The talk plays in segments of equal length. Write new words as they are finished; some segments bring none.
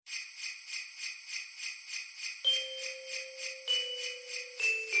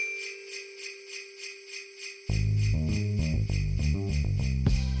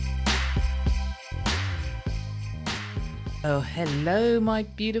Oh, hello, my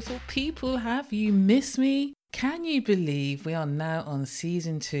beautiful people. Have you missed me? Can you believe we are now on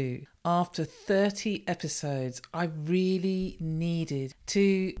season 2? After 30 episodes, I really needed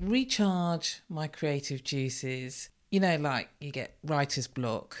to recharge my creative juices. You know, like you get writer's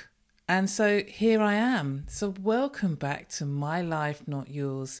block. And so here I am. So welcome back to My Life, Not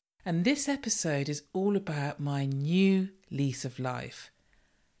Yours. And this episode is all about my new lease of life.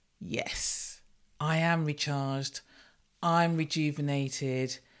 Yes, I am recharged. I'm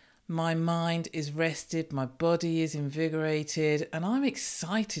rejuvenated. My mind is rested. My body is invigorated. And I'm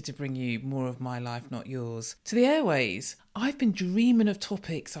excited to bring you more of My Life, Not Yours to the airways. I've been dreaming of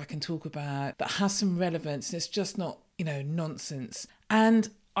topics I can talk about that have some relevance. And it's just not, nonsense. And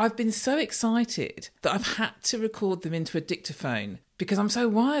I've been so excited that I've had to record them into a dictaphone because I'm so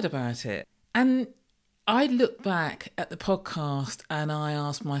wired about it. And I look back at the podcast and I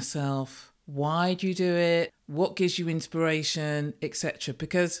ask myself, why do you do it? What gives you inspiration, etc.?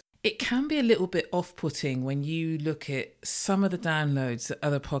 Because it can be a little bit off-putting when you look at some of the downloads that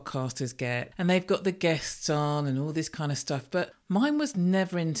other podcasters get and they've got the guests on and all this kind of stuff. But mine was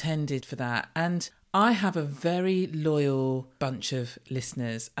never intended for that. And I have a very loyal bunch of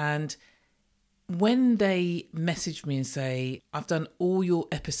listeners, and when they message me and say, I've done all your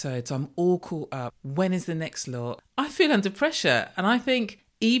episodes, I'm all caught up, when is the next lot? I feel under pressure. And I think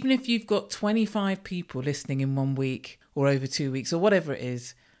even if you've got 25 people listening in 1 week or over 2 weeks or whatever it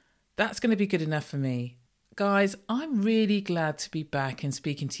is, that's going to be good enough for me. Guys, I'm really glad to be back and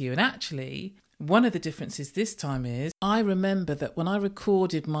speaking to you. And actually, one of the differences this time is I remember that when I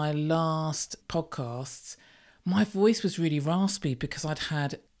recorded my last podcasts, my voice was really raspy because I'd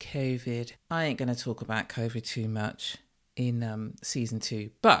had COVID. I ain't going to talk about COVID too much in season 2.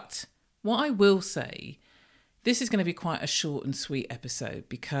 But what I will say, this is going to be quite a short and sweet episode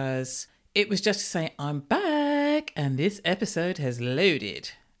because it was just to say I'm back and this episode has loaded.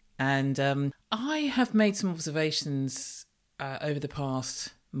 And I have made some observations over the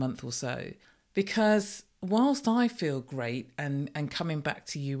past month or so because whilst I feel great and coming back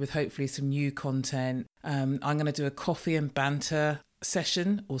to you with hopefully some new content, I'm going to do a coffee and banter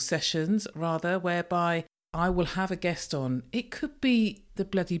session or sessions rather, whereby I will have a guest on. It could be the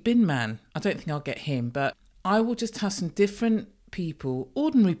bloody bin man. I don't think I'll get him, but I will just have some different people,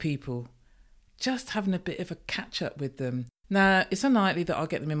 ordinary people, just having a bit of a catch up with them. Now, it's unlikely that I'll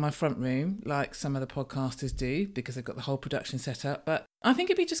get them in my front room like some of the podcasters do because they've got the whole production set up. But I think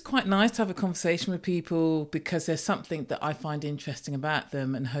it'd be just quite nice to have a conversation with people because there's something that I find interesting about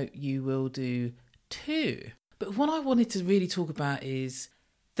them and hope you will do too. But what I wanted to really talk about is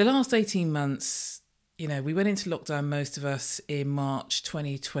the last 18 months. We went into lockdown, most of us, in March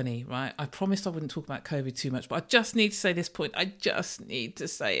 2020, right? I promised I wouldn't talk about COVID too much, but I just need to say this point. I just need to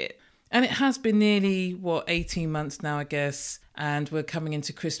say it. And it has been nearly, 18 months now, I guess, and we're coming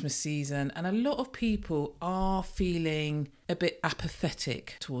into Christmas season, and a lot of people are feeling a bit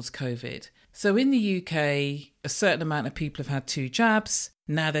apathetic towards COVID. So in the UK, a certain amount of people have had 2 jabs.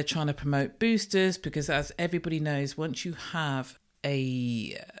 Now they're trying to promote boosters because, as everybody knows, once you have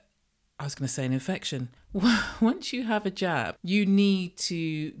an infection. Once you have a jab, you need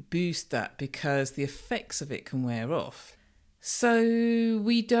to boost that because the effects of it can wear off. So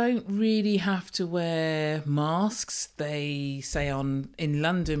we don't really have to wear masks. They say in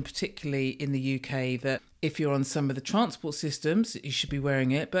London, particularly in the UK, that if you're on some of the transport systems, you should be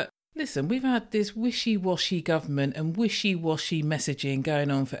wearing it. But listen, we've had this wishy-washy government and wishy-washy messaging going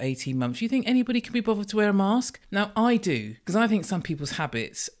on for 18 months. You think anybody can be bothered to wear a mask? Now, I do, because I think some people's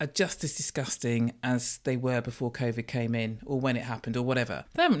habits are just as disgusting as they were before COVID came in or when it happened or whatever.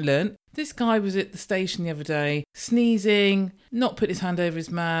 They haven't learnt. This guy was at the station the other day, sneezing, not putting his hand over his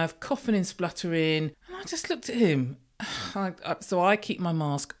mouth, coughing and spluttering. And I just looked at him. So I keep my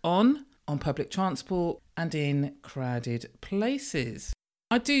mask on public transport and in crowded places.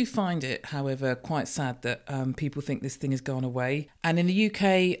 I do find it, however, quite sad that people think this thing has gone away. And in the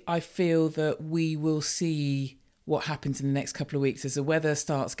UK, I feel that we will see what happens in the next couple of weeks as the weather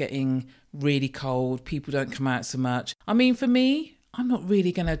starts getting really cold. People don't come out so much. I mean, for me, I'm not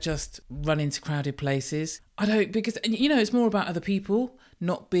really going to just run into crowded places. I don't, because, it's more about other people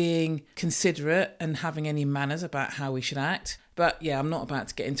not being considerate and having any manners about how we should act. But yeah, I'm not about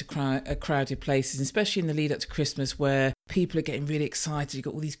to get into crowded places, especially in the lead up to Christmas where people are getting really excited. You've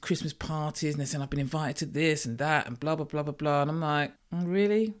got all these Christmas parties and they're saying, I've been invited to this and that and blah, blah, blah, blah, blah. And I'm like,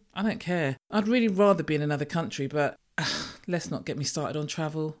 really? I don't care. I'd really rather be in another country, but let's not get me started on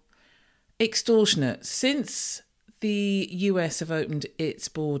travel. Extortionate. Since the US have opened its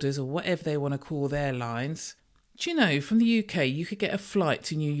borders, or whatever they want to call their lines, do you know, from the UK, you could get a flight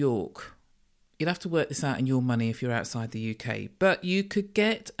to New York You'll have to work this out in your money if you're outside the UK. But you could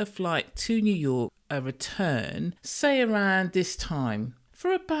get a flight to New York, a return, say around this time,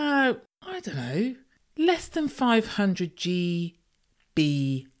 for about, I don't know, less than 500 GBP.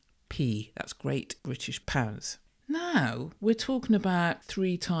 That's Great British Pounds. Now we're talking about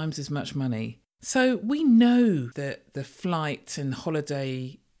 3 times as much money. So we know that the flight and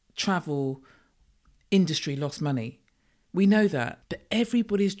holiday travel industry lost money. We know that, but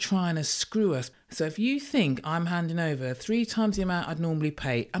everybody's trying to screw us. So if you think I'm handing over 3 times the amount I'd normally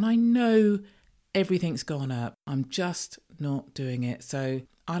pay, and I know everything's gone up, I'm just not doing it. So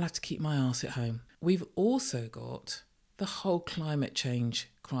I'll have to keep my arse at home. We've also got the whole climate change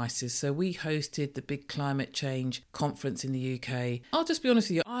crisis. So we hosted the big climate change conference in the UK. I'll just be honest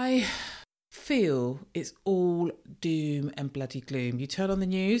with you, I feel it's all doom and bloody gloom. You turn on the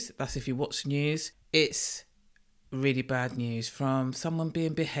news, that's if you watch the news, it's really bad news, from someone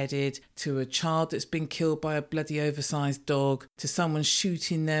being beheaded to a child that's been killed by a bloody oversized dog to someone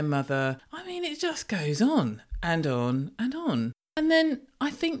shooting their mother. I mean, it just goes on and on and on. And then I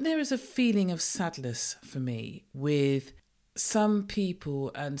think there is a feeling of sadness for me with some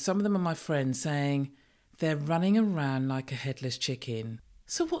people, and some of them are my friends, saying they're running around like a headless chicken.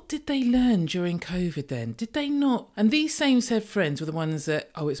 So what did they learn during COVID then? Did they not? And these same said friends were the ones that,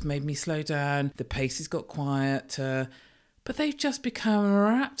 it's made me slow down, the pace has got quieter, but they've just become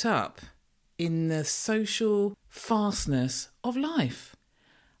wrapped up in the social fastness of life.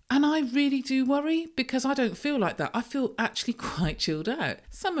 And I really do worry, because I don't feel like that. I feel actually quite chilled out.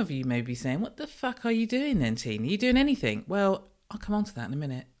 Some of you may be saying, what the fuck are you doing then, Tina? Are you doing anything? Well, I'll come on to that in a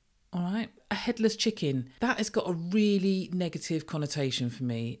minute. All right. A headless chicken. That has got a really negative connotation for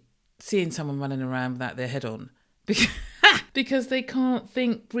me. Seeing someone running around without their head on. Because they can't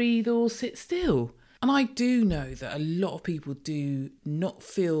think, breathe or sit still. And I do know that a lot of people do not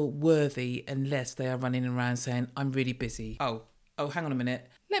feel worthy unless they are running around saying, I'm really busy. Oh, hang on a minute.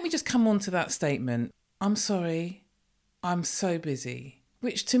 Let me just come on to that statement. I'm sorry. I'm so busy.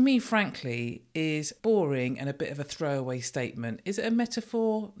 Which to me, frankly, is boring and a bit of a throwaway statement. Is it a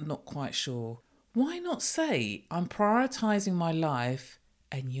metaphor? Not quite sure. Why not say, I'm prioritising my life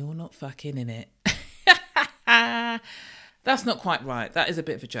and you're not fucking in it? That's not quite right. That is a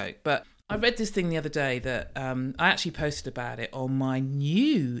bit of a joke. But I read this thing the other day that I actually posted about it on my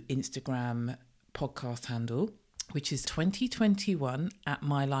new Instagram podcast handle, which is 2021 at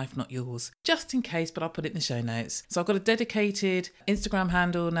My Life Not Yours, just in case, but I'll put it in the show notes. So I've got a dedicated Instagram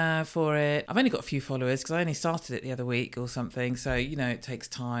handle now for it. I've only got a few followers because I only started it the other week or something. So, it takes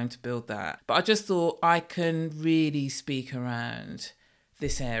time to build that. But I just thought I can really speak around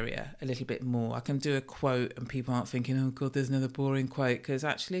this area a little bit more. I can do a quote and people aren't thinking, oh God, there's another boring quote, because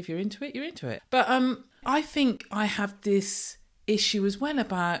actually if you're into it, you're into it. But I think I have this issue as well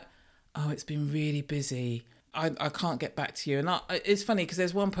about, it's been really busy. I can't get back to you. And it's funny because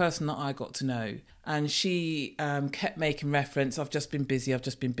there's one person that I got to know and she kept making reference, I've just been busy.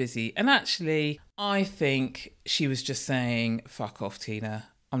 And actually, I think she was just saying, fuck off, Tina.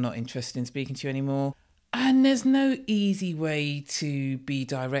 I'm not interested in speaking to you anymore. And there's no easy way to be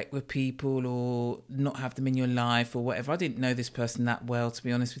direct with people or not have them in your life or whatever. I didn't know this person that well, to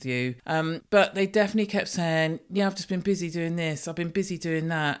be honest with you. But they definitely kept saying, yeah, I've just been busy doing this. I've been busy doing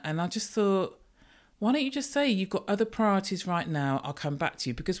that. And I just thought, why don't you just say you've got other priorities right now, I'll come back to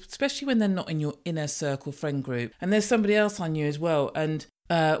you? Because especially when they're not in your inner circle friend group. And there's somebody else I knew as well. And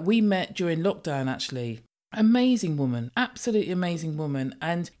we met during lockdown, actually. Amazing woman, absolutely amazing woman.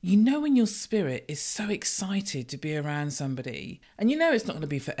 And when your spirit is so excited to be around somebody and it's not going to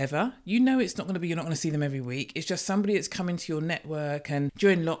be forever. It's not going to be, you're not going to see them every week. It's just somebody that's come into your network. And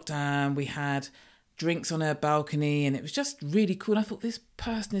during lockdown, we had drinks on her balcony and it was just really cool. And I thought, this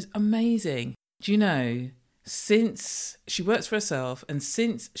person is amazing. Do you know, since she works for herself and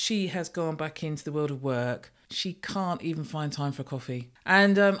since she has gone back into the world of work, she can't even find time for coffee.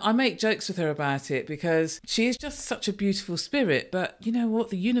 And I make jokes with her about it because she is just such a beautiful spirit. But you know what?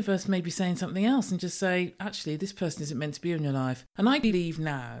 The universe may be saying something else and just say, actually, this person isn't meant to be in your life. And I believe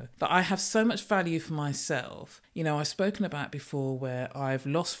now that I have so much value for myself. I've spoken about before where I've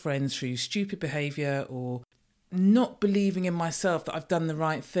lost friends through stupid behaviour or not believing in myself that I've done the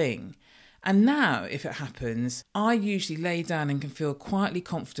right thing. And now, if it happens, I usually lay down and can feel quietly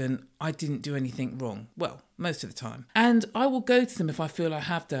confident I didn't do anything wrong. Well, most of the time. And I will go to them if I feel I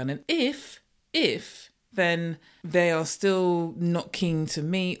have done. And if then they are still not keen to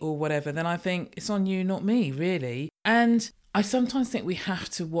meet or whatever, then I think it's on you, not me, really. And I sometimes think we have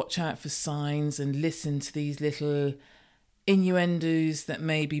to watch out for signs and listen to these little innuendos that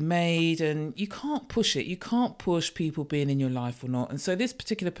may be made, and you can't push it. You can't push people being in your life or not. And so this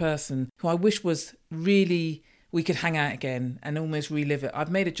particular person, who I wish was really, we could hang out again and almost relive it.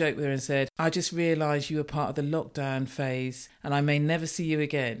 I've made a joke with her and said, I just realised you were part of the lockdown phase and I may never see you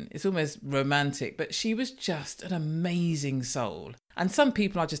again. It's almost romantic, but she was just an amazing soul. And some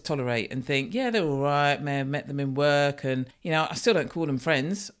people I just tolerate and think, yeah, they're all right, may have met them in work, and, you know, I still don't call them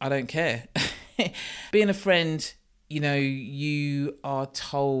friends. I don't care. Being a friend, you know, you are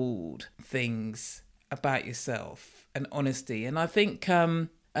told things about yourself and honesty. And I think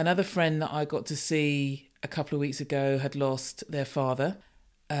another friend that I got to see a couple of weeks ago had lost their father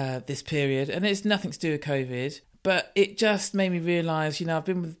this period. And it's nothing to do with COVID, but it just made me realise, you know, I've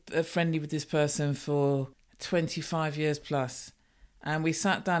been friendly with this person for 25 years plus. And we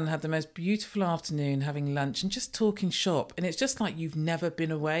sat down and had the most beautiful afternoon having lunch and just talking shop. And it's just like you've never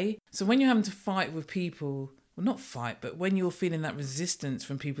been away. So when you're having to fight with people, well, not fight, but when you're feeling that resistance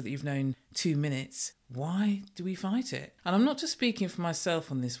from people that you've known 2 minutes, why do we fight it? And I'm not just speaking for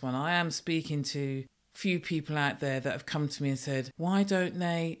myself on this one. I am speaking to few people out there that have come to me and said, why don't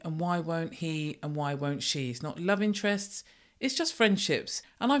they, and why won't he, and why won't she? It's not love interests. It's just friendships.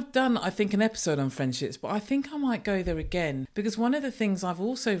 And I've done, I think, an episode on friendships, but I think I might go there again, because one of the things I've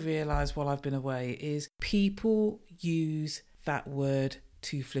also realised while I've been away is people use that word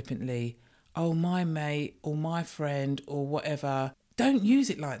too flippantly. Oh, my mate or my friend or whatever. Don't use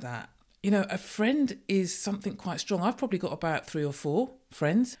it like that. You know, a friend is something quite strong. I've probably got about 3 or 4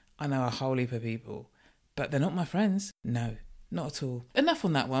 friends. I know a whole heap of people, but they're not my friends. No, not at all. Enough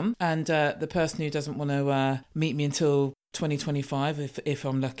on that one. And the person who doesn't want to meet me until 2025, if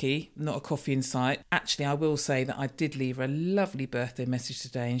I'm lucky, not a coffee in sight. Actually, I will say that I did leave her a lovely birthday message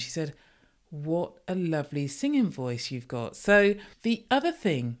today, and she said, what a lovely singing voice you've got. So the other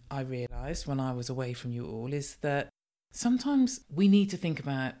thing I realised when I was away from you all is that sometimes we need to think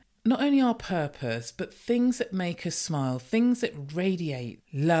about not only our purpose, but things that make us smile, things that radiate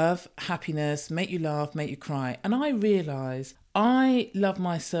love, happiness, make you laugh, make you cry. And I realise I love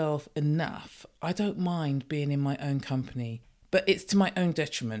myself enough. I don't mind being in my own company, but it's to my own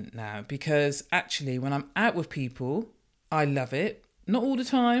detriment now, because actually when I'm out with people, I love it. Not all the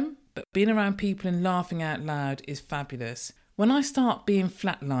time, but being around people and laughing out loud is fabulous. When I start being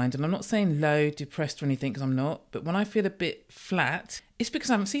flatlined, and I'm not saying low, depressed or anything, because I'm not, but when I feel a bit flat, it's because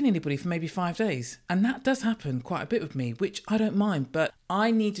I haven't seen anybody for maybe 5 days. And that does happen quite a bit with me, which I don't mind, but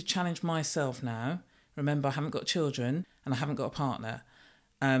I need to challenge myself now. Remember, I haven't got children and I haven't got a partner.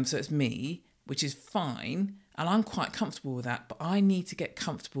 So it's me, which is fine. And I'm quite comfortable with that, but I need to get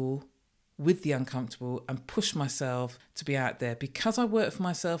comfortable with the uncomfortable and push myself to be out there. Because I work for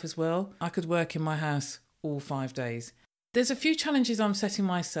myself as well, I could work in my house all 5 days. There's a few challenges I'm setting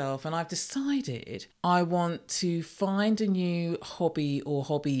myself, and I've decided I want to find a new hobby or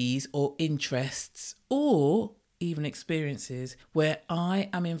hobbies or interests or even experiences where I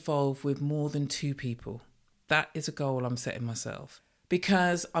am involved with more than 2 people. That is a goal I'm setting myself.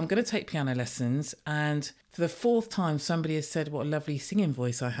 Because I'm going to take piano lessons, and for the 4th time somebody has said what a lovely singing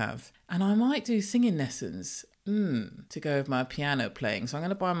voice I have. And I might do singing lessons to go with my piano playing. So I'm going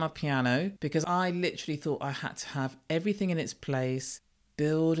to buy my piano, because I literally thought I had to have everything in its place,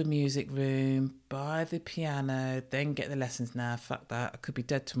 build a music room, buy the piano, then get the lessons. Nah, fuck that. I could be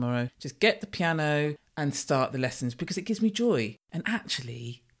dead tomorrow. Just get the piano and start the lessons, because it gives me joy. And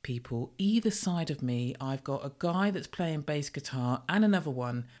actually, people, either side of me, I've got a guy that's playing bass guitar and another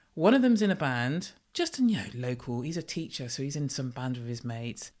one. One of them's in a band, just local. He's a teacher, so he's in some band with his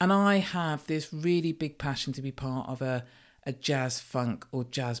mates. And I have this really big passion to be part of a jazz funk or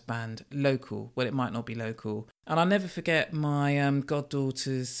jazz band, local. Well, it might not be local. And I'll never forget my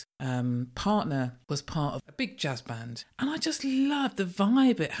goddaughter's partner was part of a big jazz band. And I just loved the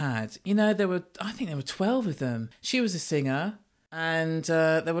vibe it had. You know, I think there were 12 of them. She was a singer. And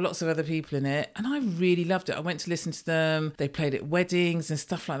there were lots of other people in it, and I really loved it. I went to listen to them. They played at weddings and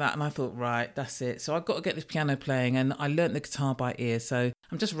stuff like that, and I thought, right, that's it. So I've got to get this piano playing, and I learnt the guitar by ear. So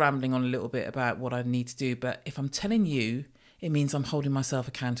I'm just rambling on a little bit about what I need to do. But if I'm telling you, it means I'm holding myself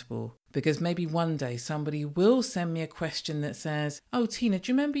accountable, because maybe one day somebody will send me a question that says, oh, Tina,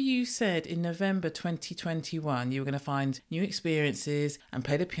 do you remember you said in November 2021 you were going to find new experiences and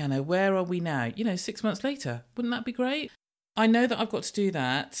play the piano? Where are we now? 6 months later. Wouldn't that be great? I know that I've got to do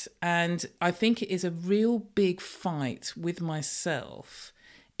that, and I think it is a real big fight with myself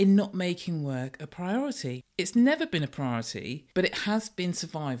in not making work a priority. It's never been a priority, but it has been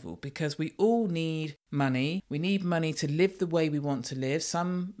survival because we all need money. We need money to live the way we want to live.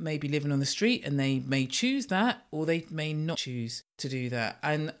 Some may be living on the street and they may choose that, or they may not choose to do that.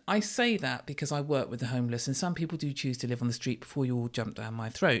 And I say that because I work with the homeless, and some people do choose to live on the street before you all jump down my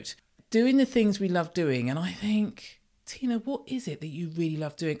throat. Doing the things we love doing, and I think, Tina, what is it that you really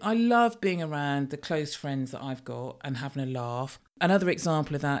love doing? I love being around the close friends that I've got and having a laugh. Another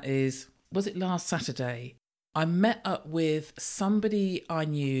example of that is, was it last Saturday? I met up with somebody I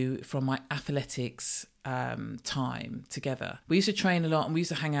knew from my athletics time together. We used to train a lot and we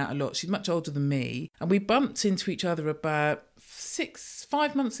used to hang out a lot. She's much older than me. And we bumped into each other about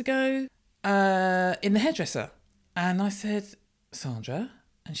 5 months ago in the hairdresser. And I said, Sandra?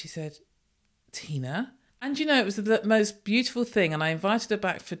 And she said, Tina? And you know, it was the most beautiful thing. And I invited her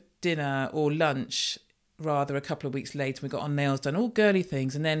back for dinner or lunch, rather, a couple of weeks later. We got our nails done, all girly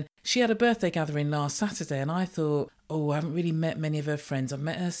things. And then she had a birthday gathering last Saturday. And I thought, I haven't really met many of her friends. I've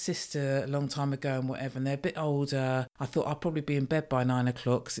met her sister a long time ago and whatever. And they're a bit older. I thought I'd probably be in bed by 9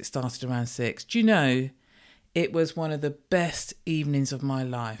 o'clock because it started around 6. Do you know, it was one of the best evenings of my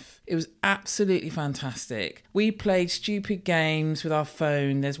life. It was absolutely fantastic. We played stupid games with our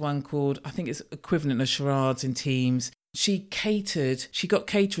phone. There's one called, I think it's equivalent of charades in Teams. She got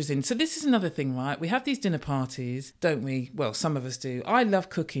caterers in. So this is another thing, right? We have these dinner parties, don't we? Well, some of us do. I love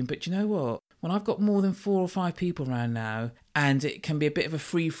cooking, but you know what? When I've got more than 4 or 5 people around now, and it can be a bit of a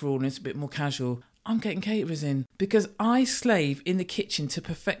free-for-all and it's a bit more casual, I'm getting caterers in because I slave in the kitchen to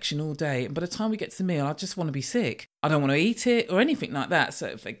perfection all day. And by the time we get to the meal, I just want to be sick. I don't want to eat it or anything like that.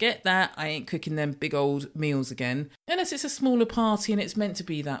 So forget that. I ain't cooking them big old meals again. Unless it's a smaller party and it's meant to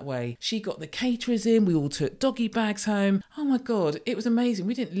be that way. She got the caterers in. We all took doggy bags home. Oh my God, it was amazing.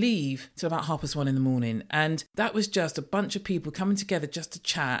 We didn't leave till about 1:30 in the morning. And that was just a bunch of people coming together just to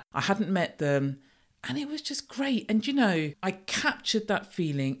chat. I hadn't met them. And it was just great. And, you know, I captured that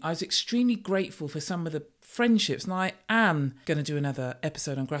feeling. I was extremely grateful for some of the friendships. And I am going to do another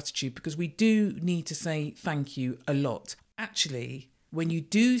episode on gratitude because we do need to say thank you a lot. Actually, when you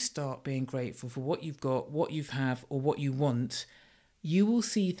do start being grateful for what you've got, what you have, or what you want, you will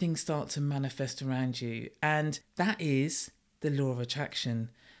see things start to manifest around you. And that is the law of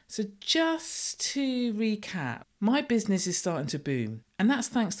attraction. So just to recap, my business is starting to boom. And that's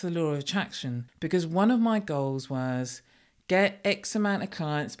thanks to the law of attraction, because one of my goals was get X amount of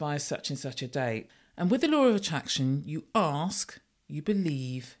clients by such and such a date. And with the law of attraction, you ask, you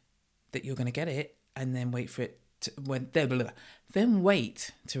believe that you're going to get it, and then wait for it then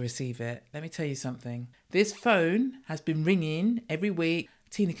wait to receive it. Let me tell you something. This phone has been ringing every week.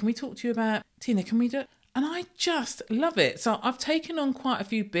 Tina, can we talk to you about? Tina, can we do? And I just love it. So I've taken on quite a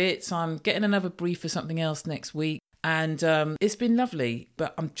few bits. I'm getting another brief for something else next week. And it's been lovely.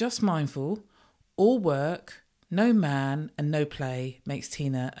 But I'm just mindful. All work, no man and no play makes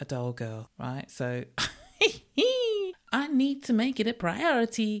Tina a dull girl, right? So I need to make it a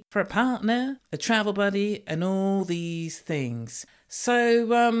priority for a partner, a travel buddy, and all these things.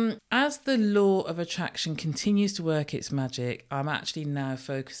 So as the law of attraction continues to work its magic, I'm actually now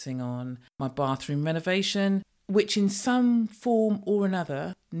focusing on my bathroom renovation, which in some form or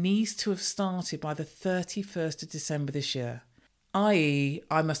another needs to have started by the 31st of December this year. I.e.,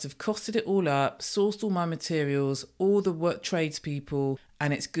 I must have costed it all up, sourced all my materials, all the work tradespeople,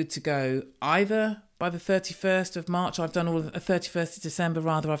 and it's good to go either by the 31st of March, I've done all 31st of December,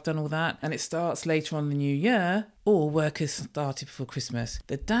 rather, I've done all that, and it starts later on the new year, or work has started before Christmas.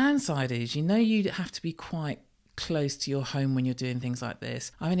 The downside is, you know, you have to be quite close to your home when you're doing things like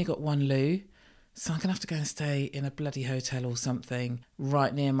this. I've only got one loo, so I'm going to have to go and stay in a bloody hotel or something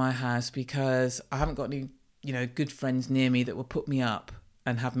right near my house because I haven't got any, you know, good friends near me that will put me up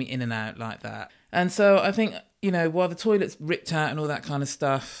and have me in and out like that. And so I think, you know, while the toilet's ripped out and all that kind of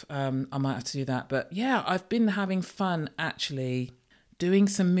stuff, I might have to do that. But yeah, I've been having fun actually doing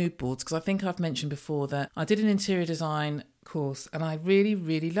some mood boards because I think I've mentioned before that I did an interior design course and I really,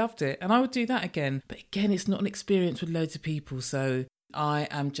 really loved it. And I would do that again. But again, it's not an experience with loads of people. So I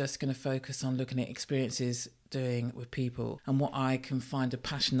am just going to focus on looking at experiences doing with people and what I can find a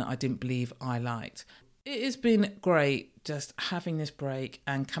passion that I didn't believe I liked. It has been great just having this break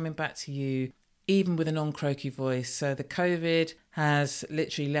and coming back to you even with a non-croaky voice. So the COVID has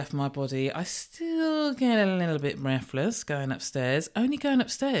literally left my body. I still get a little bit breathless going upstairs, only going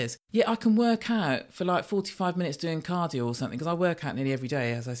upstairs. Yet I can work out for like 45 minutes doing cardio or something because I work out nearly every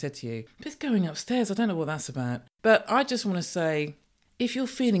day, as I said to you. But it's going upstairs. I don't know what that's about. But I just want to say, if you're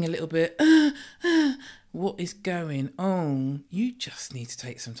feeling a little bit, what is going on? You just need to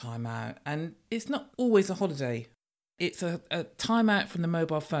take some time out. And it's not always a holiday. It's a time out from the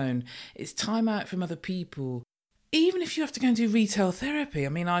mobile phone. It's time out from other people. Even if you have to go and do retail therapy. I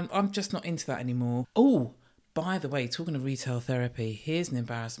mean, I'm just not into that anymore. Oh, by the way, talking of retail therapy, here's an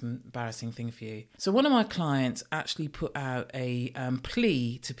embarrassing thing for you. So one of my clients actually put out a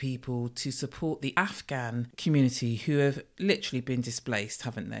plea to people to support the Afghan community who have literally been displaced,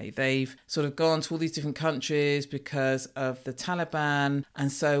 haven't they? They've sort of gone to all these different countries because of the Taliban. And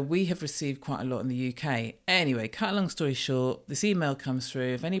so we have received quite a lot in the UK. Anyway, cut a long story short, this email comes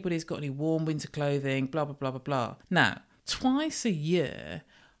through. If anybody's got any warm winter clothing, blah, blah, blah, blah, blah. Now, twice a year,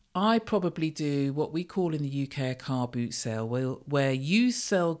 I probably do what we call in the UK a car boot sale, where you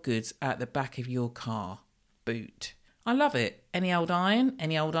sell goods at the back of your car boot. I love it. Any old iron,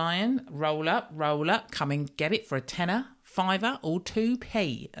 roll up, come and get it for a tenner, fiver or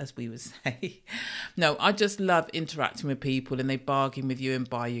 2p, as we would say. No, I just love interacting with people and they bargain with you and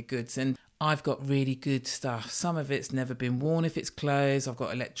buy your goods. And I've got really good stuff. Some of it's never been worn if it's clothes. I've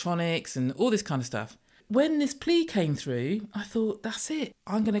got electronics and all this kind of stuff. When this plea came through, I thought, that's it.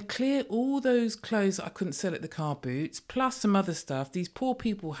 I'm going to clear all those clothes that I couldn't sell at the car boots, plus some other stuff. These poor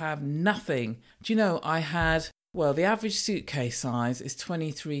people have nothing. Do you know, the average suitcase size is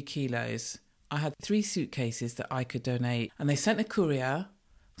 23 kilos. I had 3 suitcases that I could donate, and they sent a courier,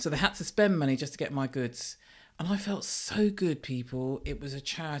 so they had to spend money just to get my goods. And I felt so good, people. It was a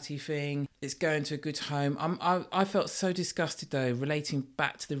charity thing. It's going to a good home. I felt so disgusted, though, relating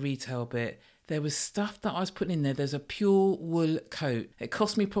back to the retail bit. There was stuff that I was putting in there. There's a pure wool coat. It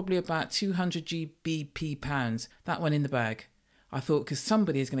cost me probably about 200 GBP pounds. That went in the bag. I thought, because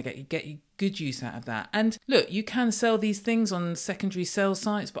somebody is going to get you good use out of that. And look, you can sell these things on secondary sale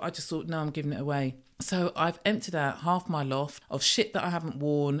sites, but I just thought, no, I'm giving it away. So I've emptied out half my loft of shit that I haven't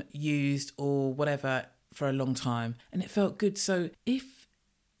worn, used, or whatever for a long time. And it felt good. So if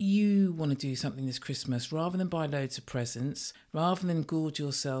you want to do something this Christmas, rather than buy loads of presents, rather than gorge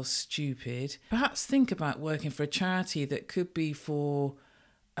yourself stupid, perhaps think about working for a charity that could be for,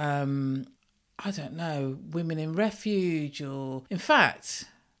 I don't know, women in refuge, or in fact,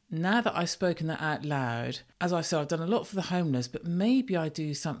 now that I've spoken that out loud, as I said, I've done a lot for the homeless, but maybe I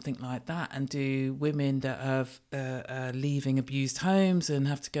do something like that and do women that have leaving abused homes and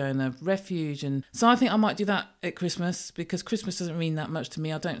have to go in a refuge. And so I think I might do that at Christmas, because Christmas doesn't mean that much to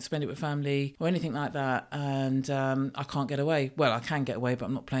me. I don't spend it with family or anything like that, and I can't get away. Well, I can get away, but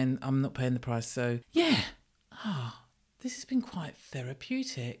I'm not paying the price. So yeah. This has been quite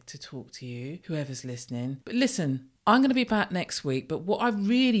therapeutic to talk to you, whoever's listening. But listen, I'm going to be back next week, but what I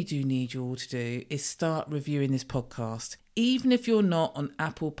really do need you all to do is start reviewing this podcast. Even if you're not on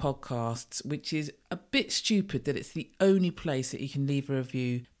Apple Podcasts, which is a bit stupid that it's the only place that you can leave a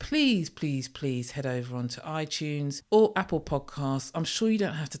review, please, please, please head over onto iTunes or Apple Podcasts. I'm sure you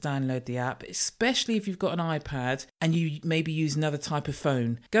don't have to download the app, especially if you've got an iPad and you maybe use another type of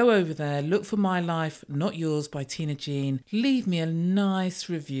phone. Go over there, look for My Life, Not Yours by Tina Jean. Leave me a nice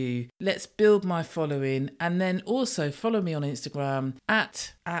review. Let's build my following. And then also follow me on Instagram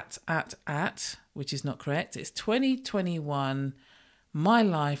at which is not correct. It's 2021, My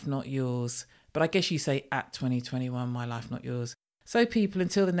Life, Not Yours. But I guess you say at 2021, My Life, Not Yours. So people,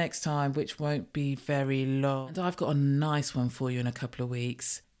 until the next time, which won't be very long, and I've got a nice one for you in a couple of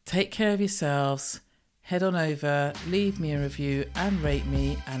weeks. Take care of yourselves. Head on over, leave me a review and rate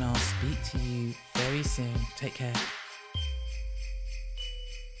me, and I'll speak to you very soon. Take care.